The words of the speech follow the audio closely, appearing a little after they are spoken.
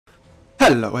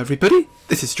Hello everybody,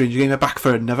 this is Stranger Gamer back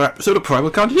for another episode of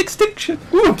Primal Carnage Extinction.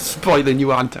 Ooh, I'm spoiling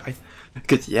you, aren't I?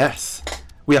 Because yes,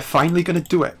 we are finally going to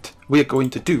do it. We are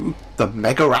going to do the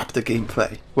Megaraptor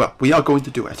gameplay. Well, we are going to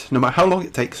do it. No matter how long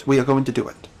it takes, we are going to do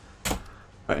it.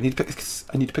 Right, I need to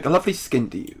pick a lovely skin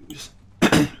to use.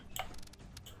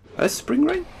 Spring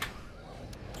Rain?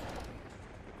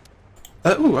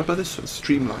 Ooh, how about this one?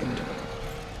 Streamlined.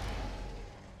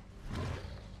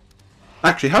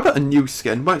 Actually, how about a new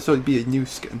skin? Might as well be a new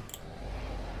skin.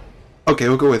 Okay,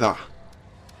 we'll go with that.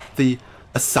 The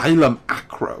Asylum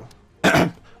Acro.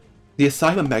 The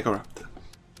Asylum Megaraptor.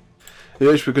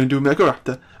 Yes, we're going to do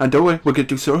Megaraptor. And don't worry, we're going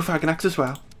to do Saurophaganax as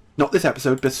well. Not this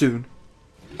episode, but soon.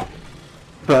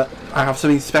 But I have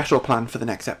something special planned for the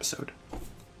next episode.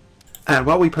 And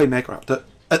while we play Megaraptor,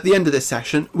 at the end of this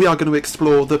session, we are going to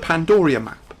explore the Pandoria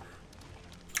map.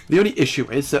 The only issue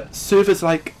is that servers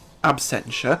like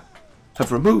Absentia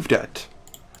have removed it,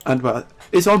 and well,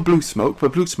 it's on Blue Smoke,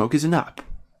 but Blue Smoke isn't up.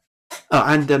 Oh,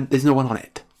 and there's no one on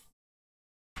it.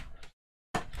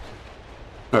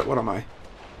 Right, what am I?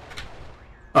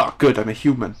 Oh, good, I'm a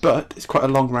human, but it's quite a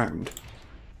long round.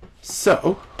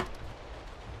 So,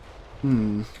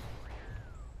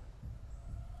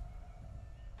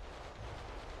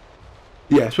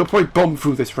 yes, we'll probably bomb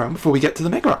through this round before we get to the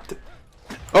Megaraptor.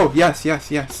 Oh, yes.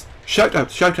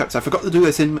 Shoutouts. I forgot to do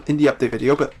this in the update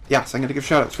video, but yes, I'm going to give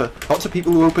shoutouts for lots of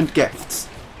people who opened gifts.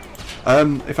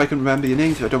 If I can remember your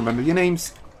names, if I don't remember your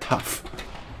names, tough.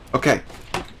 Okay.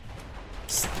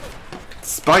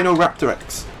 Spinoraptor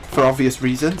X, for obvious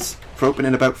reasons, for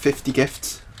opening about 50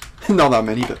 gifts. Not that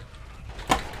many, but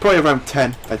probably around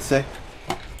 10, I'd say.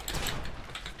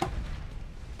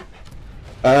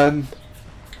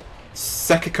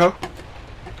 Sekiko.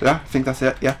 Yeah, I think that's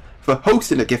it, yeah. For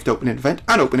hosting a gift opening event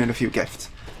and opening a few gifts.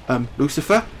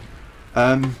 Lucifer.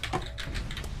 I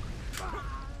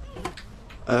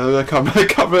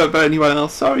can't remember anyone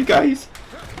else. Sorry, guys.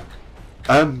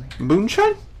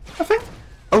 Moonshine, I think,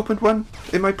 opened one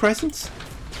in my presence.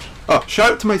 Oh,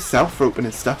 shout out to myself for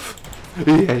opening stuff.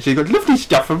 Yeah, she got lovely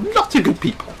stuff from lots of good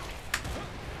people.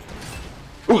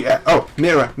 Oh yeah. Oh,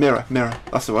 mirror.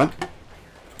 That's the one.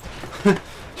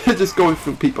 Just going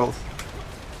through people's.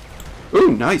 Oh,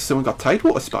 nice. Someone got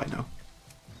Tidewater Spino.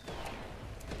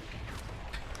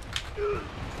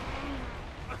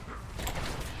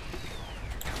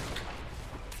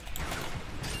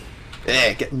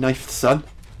 Yeah, get knifed, son.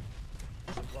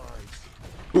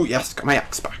 Oh, yes. Got my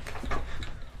axe back.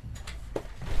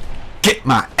 Get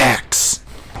my axe.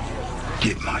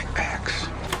 Get my axe.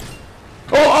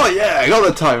 Oh, yeah. I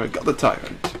got the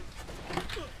Tyrant.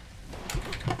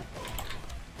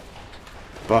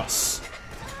 Boss.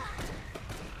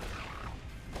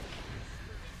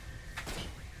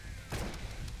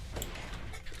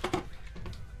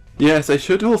 Yes, I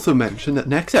should also mention that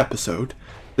next episode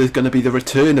there's going to be the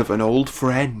return of an old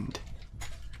friend.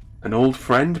 An old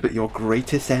friend, but your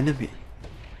greatest enemy.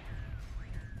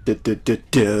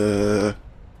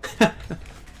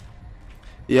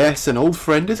 Yes, an old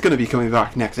friend is going to be coming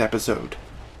back next episode.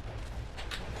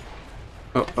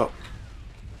 Oh.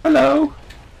 Hello.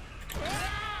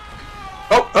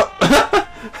 Oh.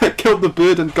 I killed the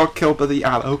bird and got killed by the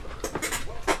arrow.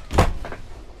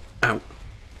 Ow.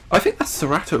 I think that's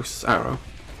Cerato's arrow.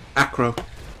 Acro.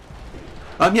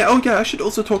 Yeah, I should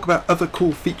also talk about other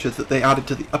cool features that they added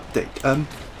to the update.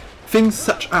 Things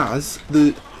such as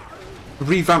the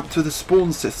revamp to the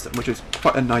spawn system, which is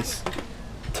quite a nice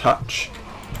touch.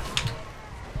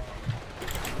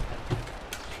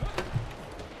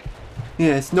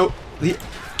 Yes, no, the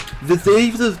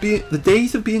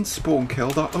days of being spawn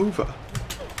killed are over.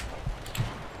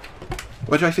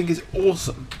 Which I think is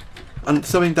awesome. And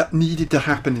something that needed to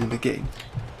happen in the game.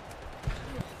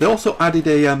 They also added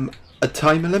a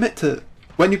timer limit to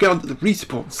when you get onto the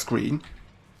respawn screen.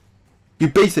 You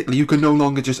can no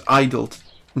longer just idle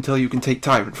until you can take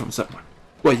Tyrant from someone.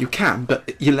 Well, you can,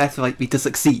 but you're less likely to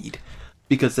succeed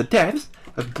because the devs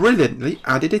have brilliantly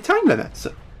added a time limit.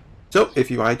 So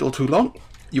if you idle too long,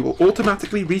 you will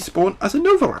automatically respawn as a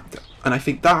Novaraptor, and I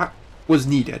think that was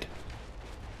needed.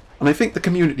 And I think the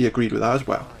community agreed with that as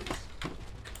well.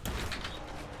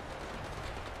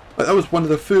 That was one of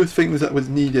the first things that was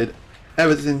needed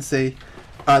ever since they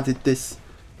added this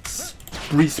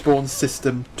respawn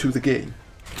system to the game.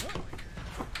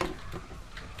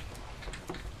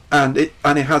 And it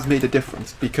has made a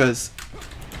difference because,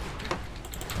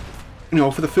 you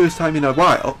know, for the first time in a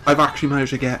while, I've actually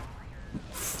managed to get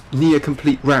near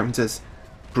complete rounds as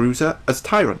Bruiser, as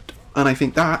Tyrant. And I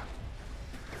think that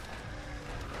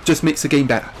just makes the game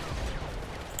better.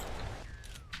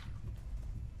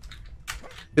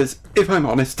 Because if I'm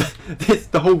honest,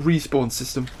 the whole respawn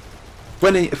system,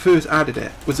 when they first added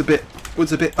it, was a bit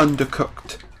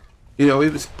undercooked. You know,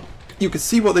 it was, you could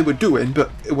see what they were doing, but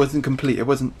it wasn't complete. It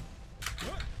wasn't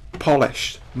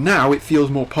polished. Now it feels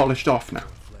more polished off now,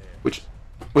 which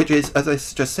is, as I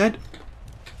just said,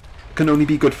 can only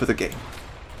be good for the game.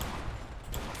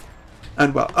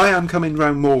 And well, I am coming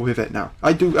round more with it now.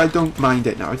 I don't mind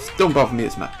it now. It don't bother me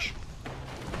as much.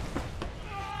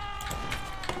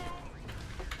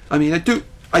 I mean,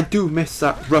 I do miss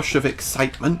that rush of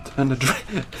excitement and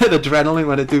adrenaline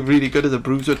when I do really good as a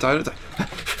bruiser tyrant.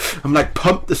 I'm like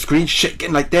pumped, the screen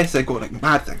shaking like this. I go like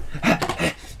mad thing.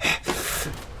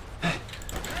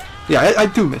 Yeah, I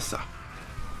do miss that.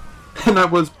 And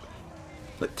that was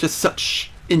like, just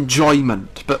such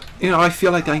enjoyment. But you know, I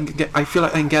feel like I can get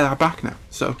that back now.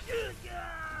 So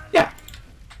yeah,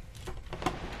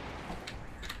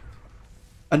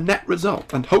 a net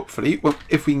result, and hopefully, well,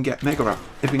 if we can get Megaraptor,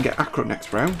 if we can get Acro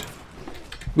next round,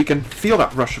 we can feel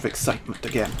that rush of excitement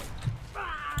again.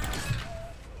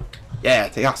 Yeah,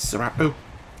 take us, Serato.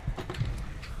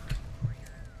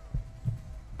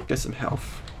 Get some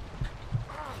health.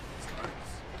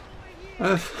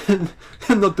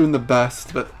 I'm not doing the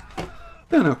best, but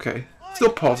doing okay.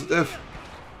 Still positive.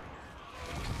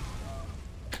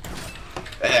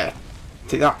 Yeah,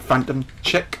 take that, phantom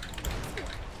chick.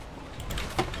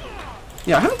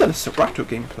 Yeah, I haven't done a Serato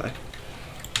gameplay.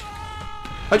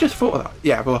 I just thought of that.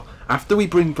 Yeah, well, after we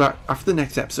bring back, after the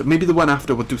next episode, maybe the one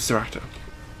after we'll do Serato.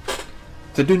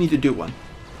 So I do need to do one.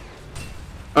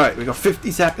 Alright, we got 50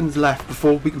 seconds left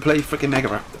before we can play freaking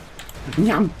Megaraptor.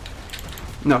 Nyam!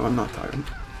 No, I'm not Tyrant.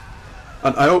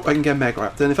 And I hope I can get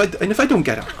Megaraptor. And if I don't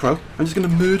get Acro, I'm just going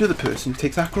to murder the person who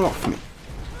takes Acro off me.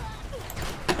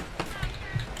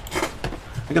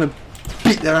 I'm going to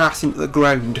beat their ass into the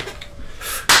ground.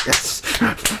 Yes!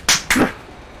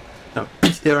 Now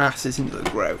beat their asses into the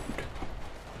ground.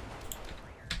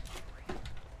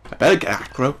 I better get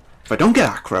Acro. If I don't get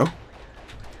Acro,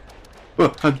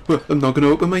 well, I'm not going to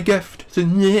open my gift. So,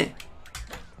 yeah.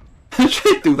 I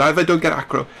should do that if I don't get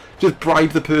Acro. Just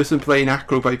bribe the person playing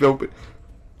Acro by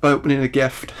opening a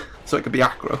gift so it could be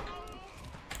Acro.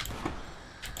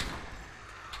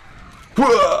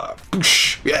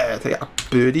 Yeah, take that,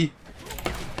 birdie.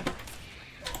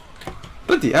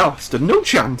 Bloody hell, stood no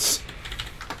chance.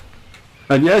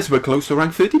 And yes, we're close to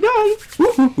rank 39.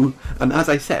 Woo-hoo-hoo. And as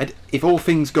I said, if all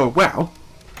things go well,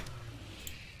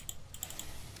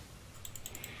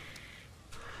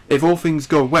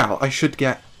 I should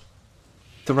get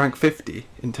to rank 50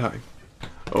 in time.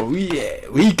 Oh yeah,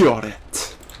 we got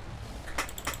it.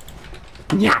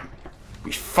 Nyam!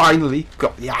 We finally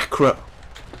got the Acro.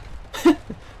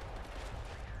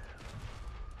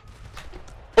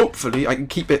 Hopefully I can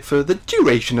keep it for the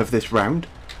duration of this round.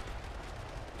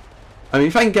 I mean,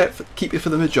 if I can keep it for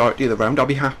the majority of the round, I'll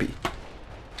be happy.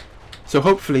 So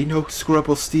hopefully no scrub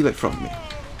will steal it from me.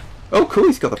 Oh cool,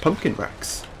 he's got the pumpkin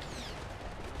Rex.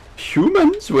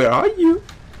 Humans, where are you?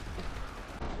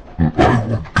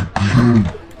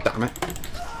 Damn it.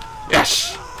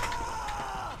 Yes!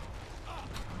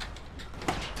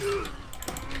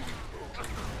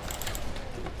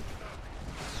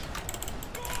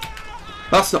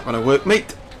 That's not gonna work,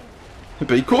 mate.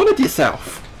 Be cornered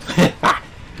yourself.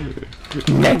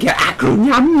 Mega Acro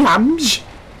Yum Yums.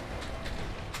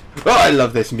 Oh, I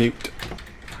love this mute.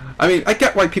 I mean, I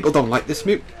get why people don't like this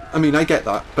mute. I mean, I get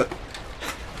that, but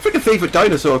freaking favourite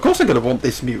dinosaur, of course I'm gonna want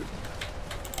this mute.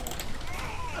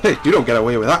 Hey, you don't get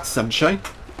away with that, sunshine.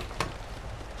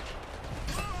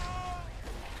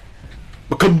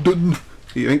 Wakundun.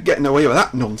 You ain't getting away with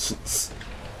that nonsense.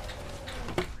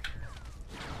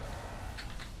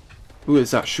 Who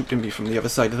is that shooting me from the other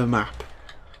side of the map?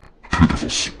 Pitiful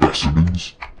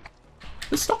specimens.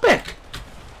 Stop it!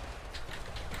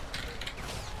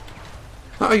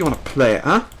 How you want to play it,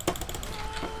 huh?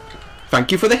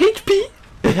 Thank you for the HP!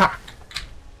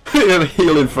 He'll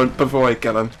heal in front before I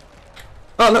kill him.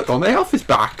 Oh look, all my health is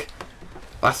back.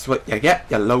 That's what you get,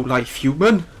 you low-life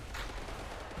human.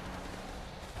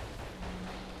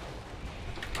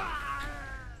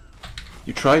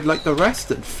 You tried like the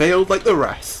rest and failed like the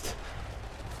rest.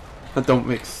 That don't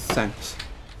make sense.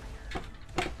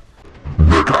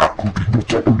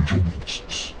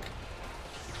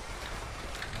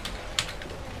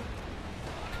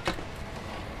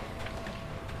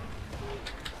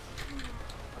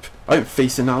 I'm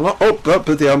facing that lot. Oh,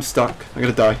 bloody, I'm stuck. I'm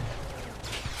gonna die.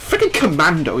 Freaking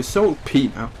commando is so OP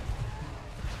now.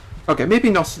 Okay, maybe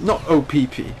not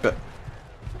OPP, but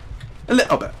a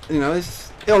little bit. You know,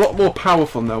 it's a lot more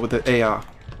powerful now with the AR.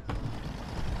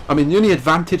 I mean, the only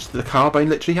advantage that the carbine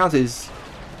literally has is...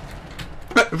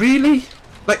 But really?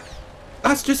 Like,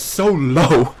 That's just so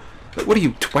low. Like, what are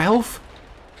you, 12?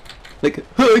 Like,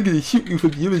 oh, I'm gonna shoot you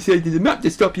from the other side of the map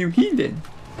to stop you healing.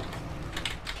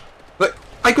 Like,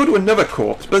 I go to another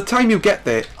corpse. By the time you get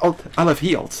there, I'll have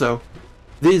healed, so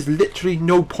there's literally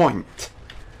no point.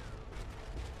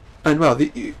 And well,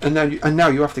 and now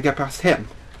you have to get past him,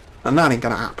 and that ain't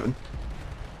gonna happen.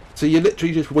 So you're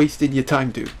literally just wasting your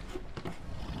time, dude.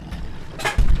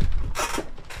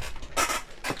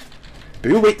 But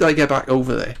you wait till I get back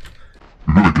over there.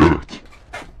 You're gonna get it.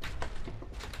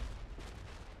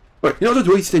 Right, you're not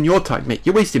just wasting your time, mate.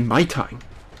 You're wasting my time.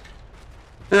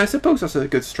 And I suppose that's a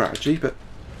good strategy, but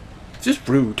it's just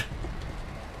rude.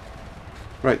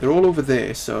 Right, they're all over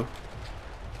there, so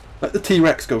let the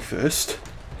T-Rex go first.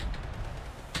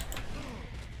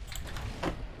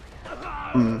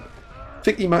 I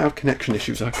think he might have connection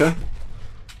issues, that guy.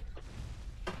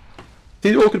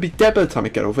 They're all going to be dead by the time I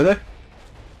get over there.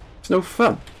 It's no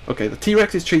fun. Okay, the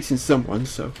T-Rex is chasing someone,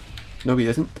 so no, he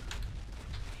isn't.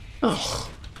 Oh.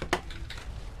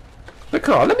 Look,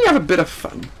 oh, let me have a bit of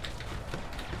fun.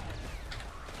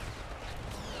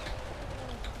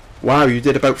 Wow, you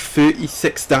did about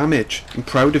 36 damage. I'm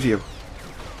proud of you.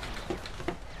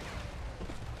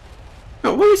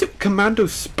 Oh, what is it? Commando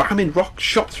spamming rock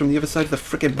shots from the other side of the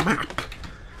friggin' map.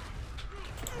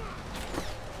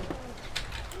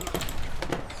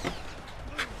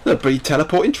 The bloody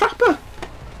teleporting trapper.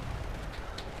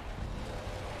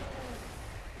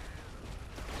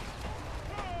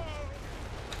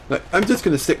 Look, I'm just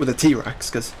going to stick with the T-Rex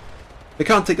because they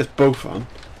can't take us both on.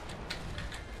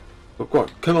 But go on,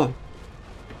 come on.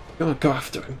 Come on, go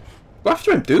after him. Go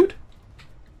after him, dude.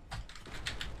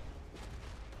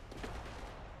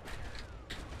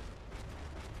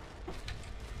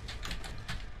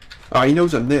 Oh, he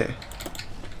knows I'm there.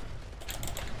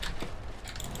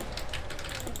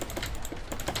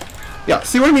 Yeah,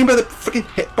 see what I mean by the freaking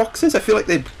hitboxes? I feel like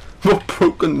they're more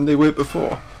broken than they were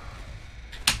before.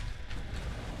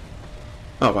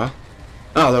 Oh well.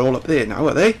 Oh, they're all up there now,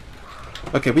 are they?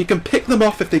 Okay, we can pick them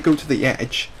off if they go to the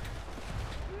edge.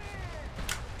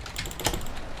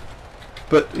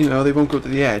 But, you know, they won't go to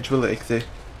the edge, will they?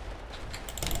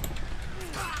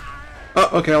 Oh,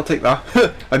 okay, I'll take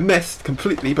that. I missed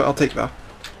completely, but I'll take that.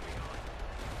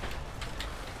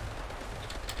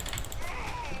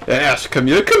 Yes, come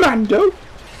here, commando!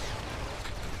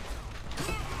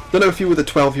 Don't know if you were the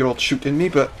 12-year-old shooting me,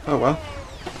 but oh well.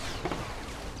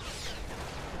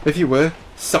 If you were,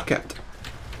 suck it.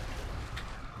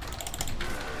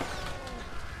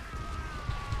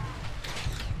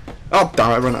 Oh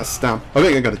damn, I run out of stam. I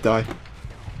think I'm gonna die.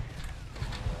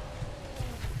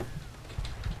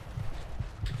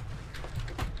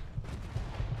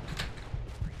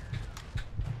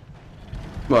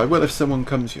 Well, I will if someone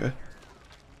comes here.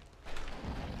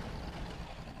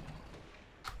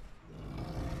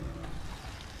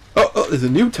 Oh, there's a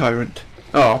new Tyrant.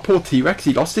 Oh, poor T-Rex,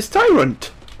 he lost his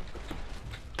Tyrant.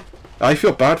 I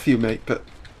feel bad for you, mate, but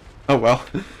oh well.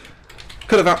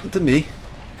 Could have happened to me.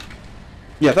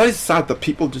 Yeah, that is sad that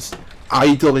people just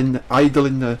idle in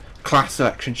the class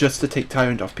selection just to take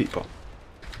Tyrant off people.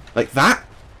 Like that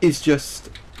is just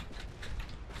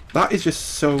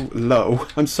so low.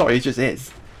 I'm sorry, it just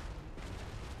is.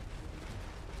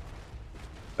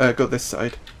 Go this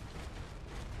side.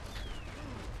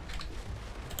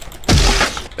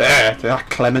 There,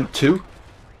 Clement too.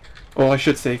 Or I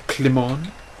should say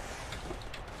Clemon.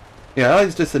 Yeah, that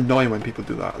is just annoying when people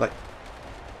do that. Like,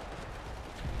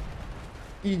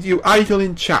 you idle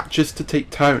in chat just to take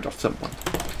Tyrant off someone.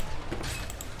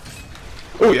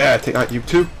 Oh yeah, take that, you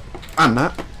too. And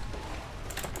that.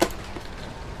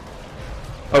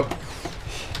 Oh.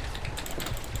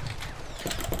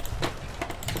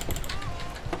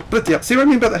 But yeah, see what I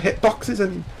mean about the hitboxes?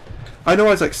 And I know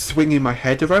I was like swinging my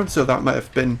head around, so that might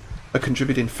have been a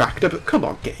contributing factor, but come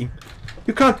on, game.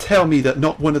 You can't tell me that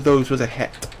not one of those was a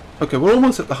hit. Okay, we're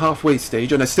almost at the halfway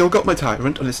stage, and I still got my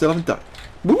Tyrant, and I still haven't died.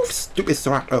 Move, stupid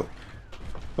Serato.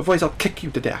 Otherwise I'll kick you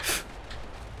to death.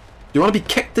 Do you want to be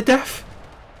kicked to death?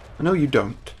 I know you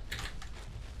don't.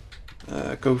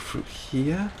 Go through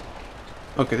here.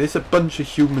 Okay, there's a bunch of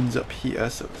humans up here,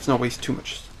 so let's not waste too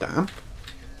much stamp.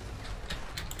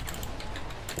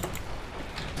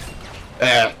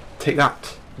 Take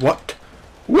that. What?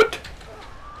 What?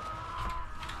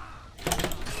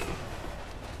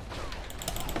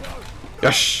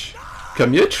 Yes!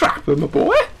 Come here, trapper, my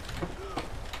boy!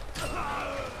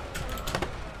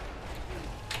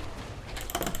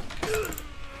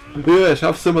 Yes,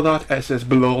 have some of that SS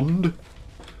Blonde.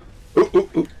 Ooh, ooh,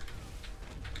 ooh.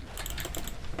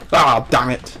 Ah, damn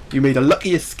it! You made a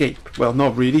lucky escape. Well,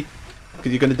 not really,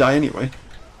 because you're going to die anyway.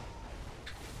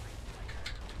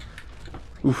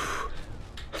 Oof.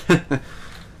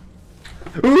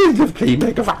 Ooh, the play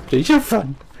Megaraptor. It's so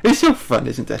fun. It's so fun,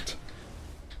 isn't it?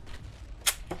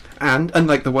 And,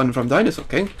 unlike the one from Dinosaur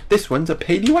King, this one's a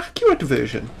paleo-accurate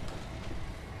version.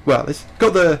 Well, it's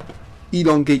got the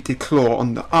elongated claw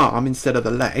on the arm instead of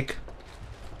the leg.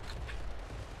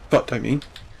 Foot, I mean.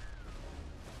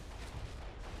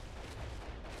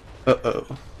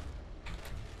 Uh-oh.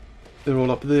 They're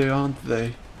all up there, aren't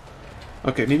they?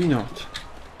 Okay, maybe not.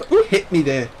 But who hit me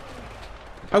there?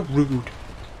 How rude.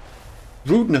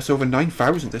 Rudeness over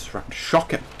 9,000 this round.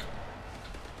 Shocking.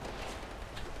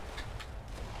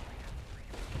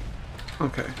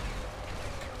 Okay.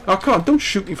 Oh, come on, don't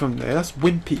shoot me from there. That's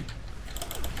wimpy.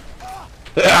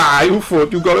 Ah, you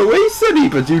thought you got away, Sonny,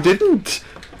 but you didn't.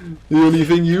 The only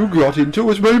thing you got into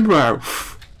was my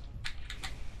mouth.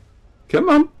 Come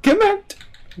on, come out.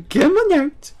 Come on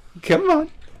out. Come on.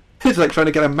 It's like trying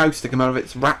to get a mouse to come out of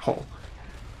its rat hole.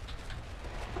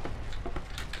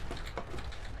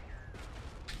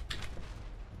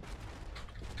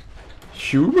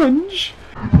 Humans.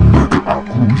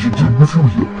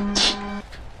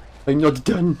 I'm not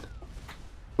done.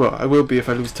 Well, I will be if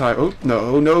I lose time. Oh,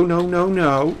 no, no, no, no,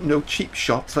 no. No cheap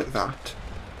shots like that.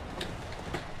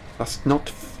 That's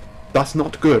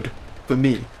not good for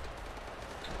me.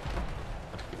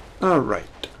 Alright.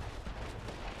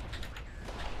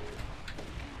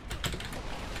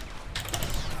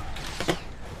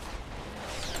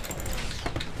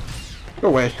 Go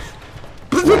away.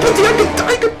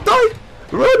 I could die!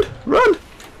 Run! Run!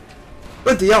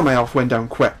 Bloody hell, my health went down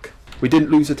quick. We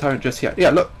didn't lose the Tyrant just yet. Yeah,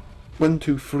 look. 1,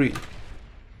 2, 3.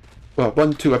 Well,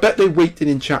 1, 2. I bet they're waiting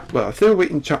in chat. Well, if they were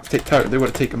waiting in chat to take Tyrant, they would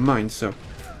have taken mine, so.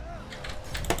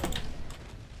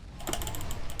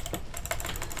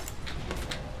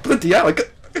 Bloody hell, I got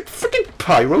freaking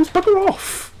pyros, bugger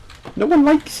off! No one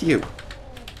likes you.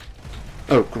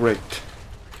 Oh, great.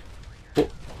 Oh.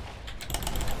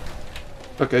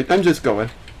 Okay, I'm just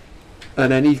going.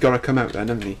 And then he's got to come out then,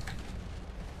 hasn't he?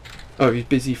 Oh, he's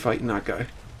busy fighting that guy.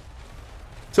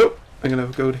 So, I'm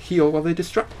going to go to heal while they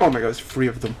distract. Oh my god, there's 3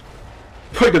 of them.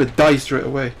 I'm going to die straight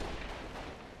away.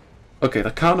 Okay,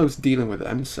 the carno's dealing with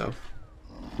them, so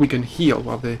we can heal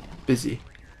while they're busy.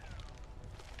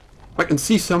 I can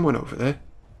see someone over there.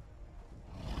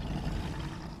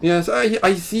 Yes,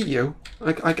 I see you.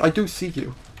 I do see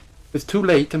you. It's too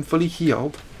late, I'm fully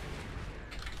healed.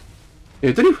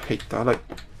 Yeah, don't you hate that?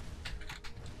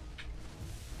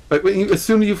 Like when you, as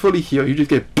soon as you fully heal, you just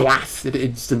get blasted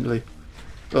instantly.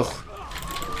 Ugh.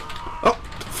 Oh,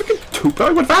 freaking Tupa!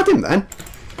 I would have had him then.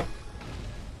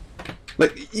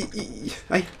 Like,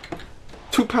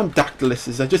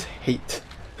 Tupandactyluses, I just hate.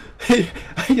 I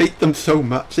hate them so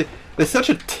much. They're such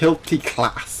a tilty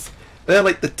class. They're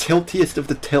like the tiltiest of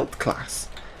the tilt class.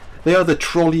 They are the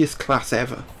trolliest class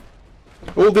ever.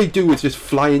 All they do is just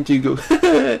fly into you, go,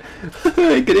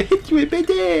 I'm gonna hit you a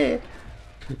bit.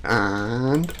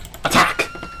 And attack!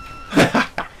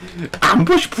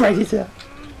 Ambush predator!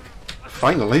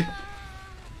 Finally.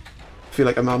 I feel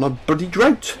like I'm on a bloody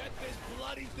drought.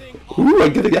 Ooh,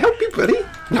 I'm gonna help you, buddy.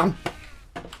 Nom.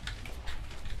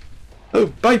 Oh,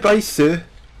 bye bye, sir.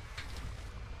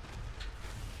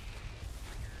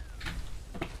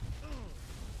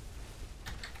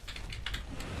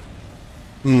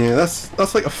 Yeah,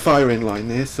 that's like a firing line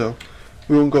there, so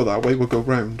we won't go that way, we'll go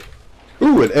round.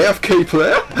 Ooh, an AFK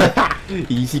player!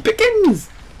 Easy pickings!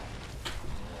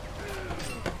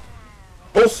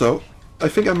 Also, I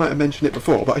think I might have mentioned it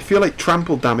before, but I feel like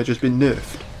trample damage has been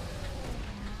nerfed.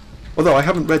 Although I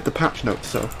haven't read the patch notes,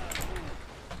 so...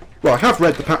 Well, I have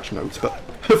read the patch notes, but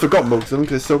I forgot most of them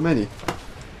because there's so many.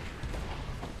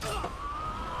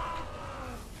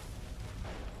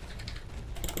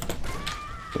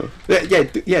 So,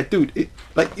 yeah, dude.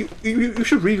 Like you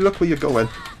should really look where you're going.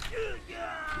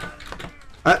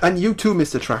 And you too,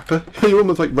 Mr. Trapper. You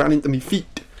almost like ran into me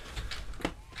feet.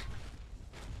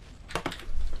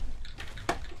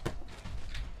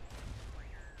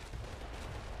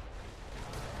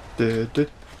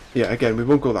 Yeah, again, we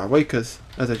won't go that way because,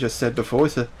 as I just said before,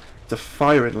 it's a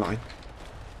firing line.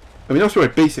 I mean, that's where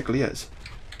it basically is.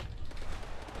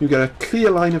 You get a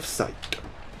clear line of sight.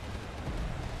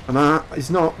 And that is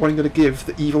not what I'm going to give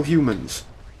the evil humans.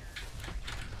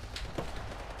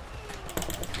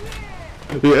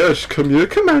 Yes, come here,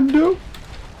 commando.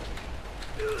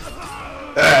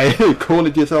 Hey,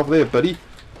 cornered yourself there, buddy.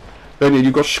 And then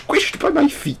you got squished by my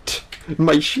feet.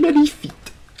 My smelly feet.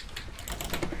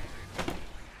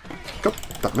 God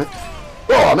damn it.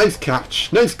 Oh, nice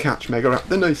catch. Nice catch,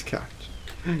 Megaraptor. Nice catch.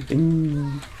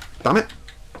 Damn it.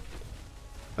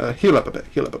 Heal up a bit.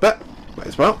 Heal up a bit. Might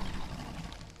as well.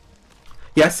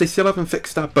 Yes, they still haven't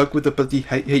fixed that bug with the bloody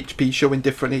HP showing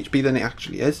different HP than it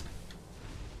actually is.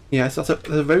 Yes, that's a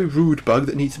very rude bug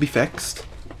that needs to be fixed.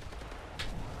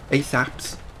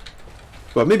 ASAPs.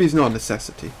 Well, maybe it's not a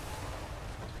necessity.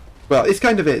 Well, it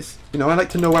kind of is. You know, I like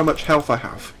to know how much health I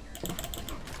have.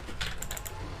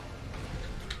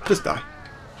 Just die.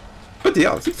 But the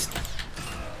else, it's...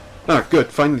 Ah, good.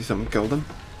 Finally someone killed him.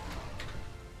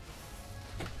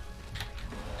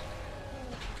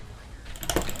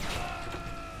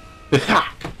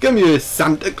 Ha! Come here,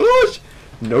 Santa Claus!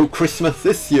 No Christmas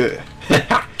this year.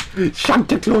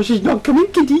 Santa Claus is not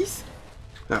coming, kiddies.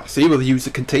 Now, see, we'll use the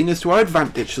containers to our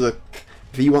advantage, so that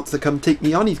if he wants to come take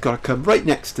me on, he's got to come right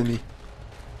next to me.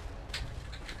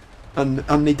 And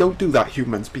they don't do that,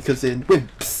 humans, because they're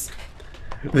wimps.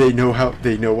 They know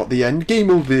what the end game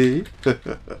will be.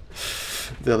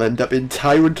 They'll end up in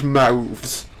tyrant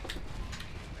mouths.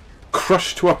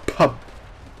 Crushed to a pulp.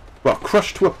 Well,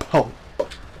 crushed to a pulp.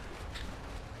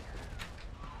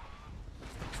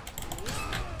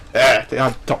 There, they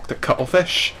had Dr.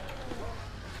 Cuttlefish.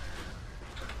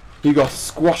 You got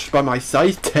squashed by my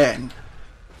size 10.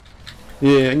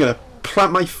 Yeah, I'm gonna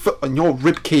plant my foot on your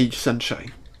ribcage,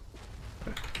 sunshine.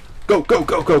 Go, go,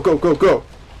 go, go, go, go, go.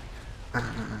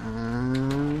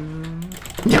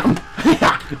 Yum!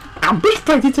 Ambush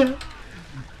predator!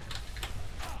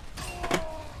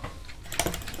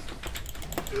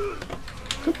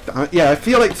 Yeah, I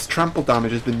feel like this trample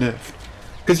damage has been nerfed.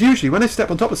 Because usually when I step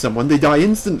on top of someone, they die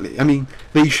instantly. I mean,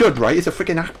 they should, right? It's a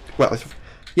freaking well,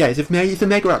 yeah, it's a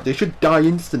Megaraptor. They should die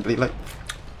instantly. Like,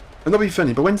 I'm not being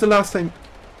funny, but when's the last time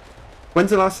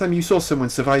you saw someone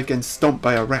survive getting stomped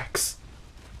by a Rex?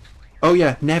 Oh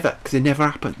yeah, never, because it never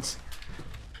happens.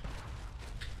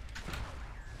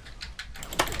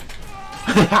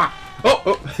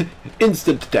 oh,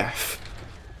 instant death.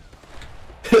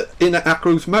 In an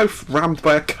Acro's mouth, rammed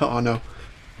by a carno.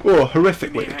 Oh,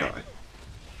 horrific way to die.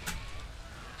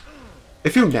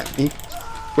 If you net me,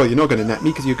 well, you're not going to net me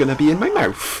because you're going to be in my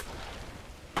mouth.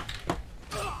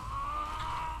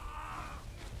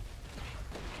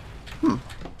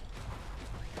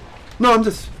 No, I'm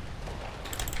just...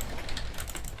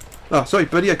 Oh, sorry,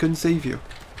 buddy, I couldn't save you.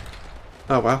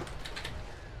 Oh, well.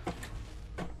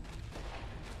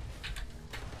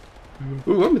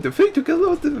 Ooh, I'm a defeat to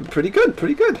kill those. Pretty good,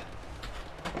 pretty good.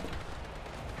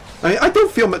 I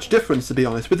don't feel much difference, to be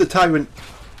honest, with the Tyrant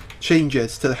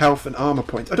changes to the health and armor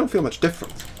points. I don't feel much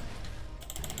difference.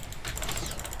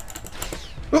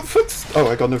 Oh,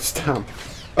 I got no stamp.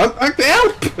 Help!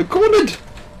 I'm cornered!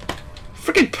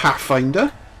 Freaking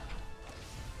Pathfinder!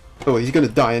 Oh, he's gonna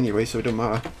die anyway, so it don't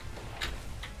matter.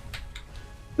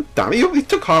 Damn it, he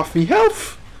took half me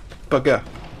health! Bugger.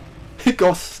 He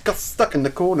got stuck in the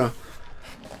corner.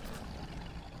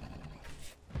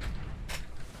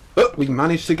 Oh, we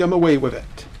managed to get away with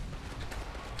it.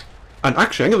 And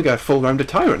actually, I'm gonna get a full round of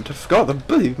Tyrant. I forgot, the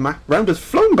bloody round has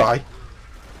flown by.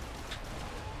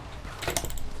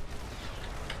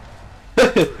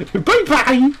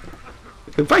 Bye-bye!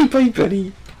 Bye-bye,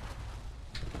 buddy!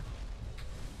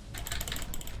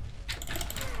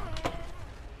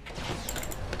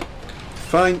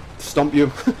 Fine, stomp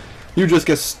you. You just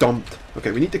get stomped.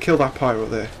 Okay, we need to kill that pyro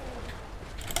there.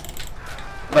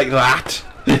 Like that!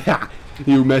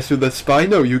 You mess with the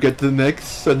Spino, you get the next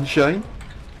sunshine.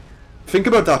 Think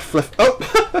about that fliff. Oh!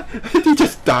 He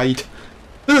just died.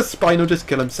 The Spino just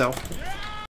killed himself.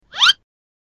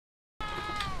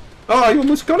 Oh, I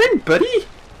almost got in, buddy!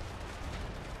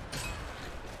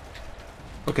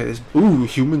 Okay, there's... Ooh,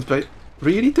 humans bait.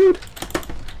 Really, dude?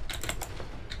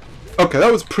 Okay,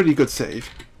 that was a pretty good save.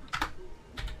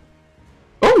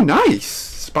 Oh,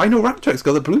 nice! Spinoraptor's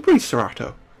got the blueberry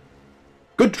Serato.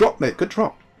 Good drop, mate, good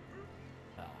drop.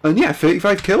 And yeah,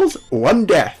 35 kills, 1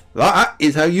 death. That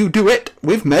is how you do it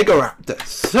with Megaraptors.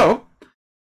 So,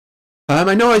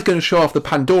 I know I was going to show off the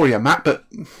Pandoria map, but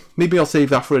maybe I'll save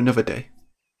that for another day.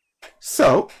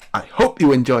 So, I hope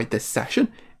you enjoyed this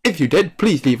session. If you did,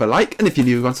 please leave a like, and if you're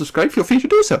new and unsubscribe, feel free to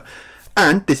do so.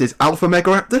 And this is Alpha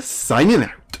Megaraptor signing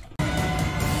out.